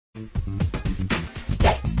Crazy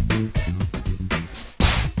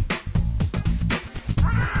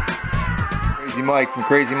Mike from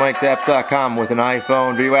CrazyMikesApps.com with an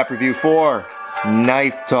iPhone video app review for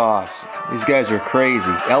Knife Toss. These guys are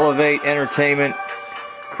crazy. Elevate Entertainment,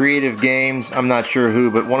 Creative Games, I'm not sure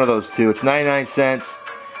who, but one of those two. It's 99 cents.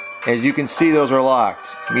 As you can see, those are locked,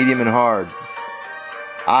 medium and hard.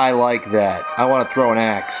 I like that. I want to throw an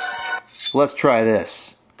axe. Let's try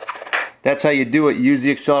this. That's how you do it. Use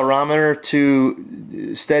the accelerometer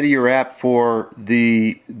to steady your app for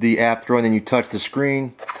the app throw, and then you touch the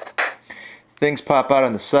screen. Things pop out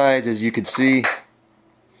on the sides, as you can see.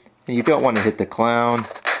 And you don't want to hit the clown.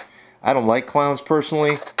 I don't like clowns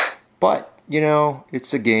personally, but you know,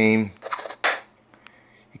 it's a game.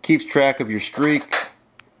 It keeps track of your streak,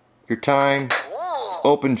 your time. It's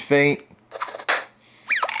open feint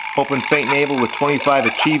enabled with 25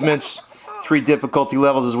 achievements, 3 difficulty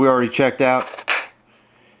levels as we already checked out.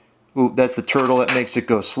 Ooh, that's the turtle that makes it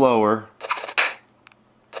go slower.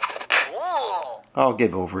 I'll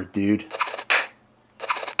get over it, dude.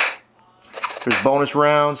 There's bonus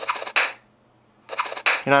rounds,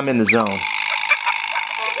 and I'm in the zone.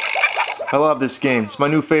 I love this game. It's my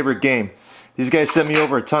new favorite game. These guys sent me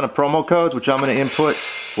over a ton of promo codes, which I'm going to input.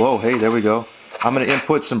 Whoa, hey, there we go. I'm going to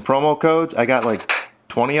input some promo codes. I got like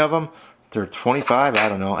 20 of them. They're 25, I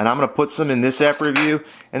don't know. And I'm going to put some in this app review,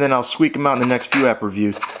 and then I'll squeak them out in the next few app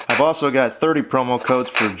reviews. I've also got 30 promo codes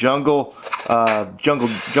for jungle style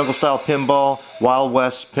pinball, Wild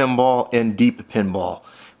West pinball, and deep pinball,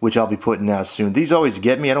 which I'll be putting out soon. These always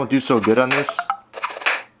get me. I don't do so good on this.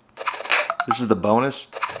 This is the bonus.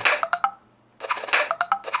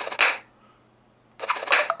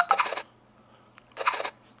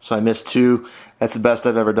 So I missed 2. That's the best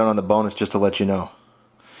I've ever done on the bonus, just to let you know.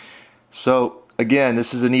 So again,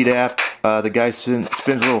 this is a neat app. The guy spins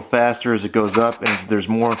a little faster as it goes up, and there's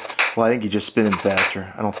more. Well, I think he's just spinning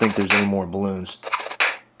faster. I don't think there's any more balloons.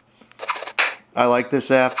 I like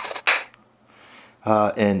this app.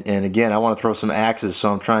 And again, I want to throw some axes,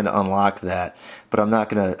 so I'm trying to unlock that. But I'm not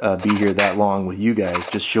going to be here that long with you guys,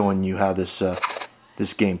 just showing you how this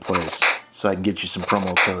game plays, so I can get you some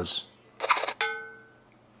promo codes.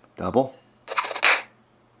 Double.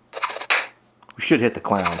 We should hit the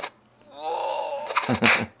clown.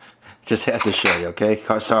 Just had to show you, okay?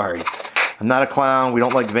 Oh, sorry. I'm not a clown. We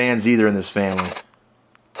don't like vans either in this family.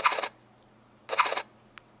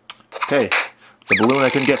 Okay. The balloon I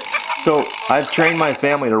couldn't get. So I've trained my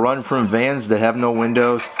family to run from vans that have no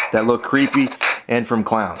windows, that look creepy, and from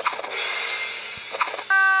clowns.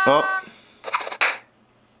 Oh.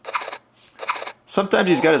 Sometimes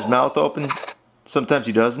he's got his mouth open. Sometimes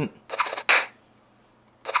he doesn't.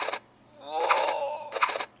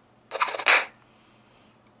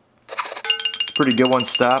 It's a pretty good one.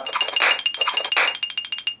 Stop.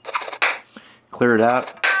 Clear it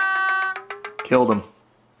out. Killed him.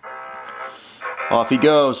 Off he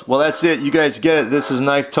goes. Well, that's it. You guys get it. This is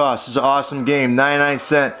Knife Toss. This is an awesome game. 99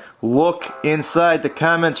 cents. Look inside the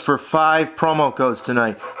comments for 5 promo codes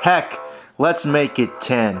tonight. Heck, let's make it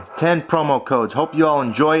 10. 10 promo codes. Hope you all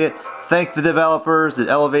enjoy it. Thank the developers at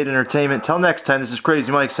Elevate Entertainment. Till next time, this is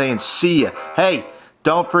Crazy Mike saying see ya. Hey,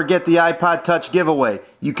 don't forget the iPod Touch giveaway.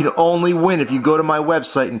 You can only win if you go to my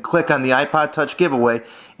website and click on the iPod Touch giveaway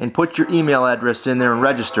and put your email address in there and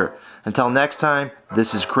register. Until next time,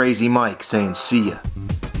 this is Crazy Mike saying see ya.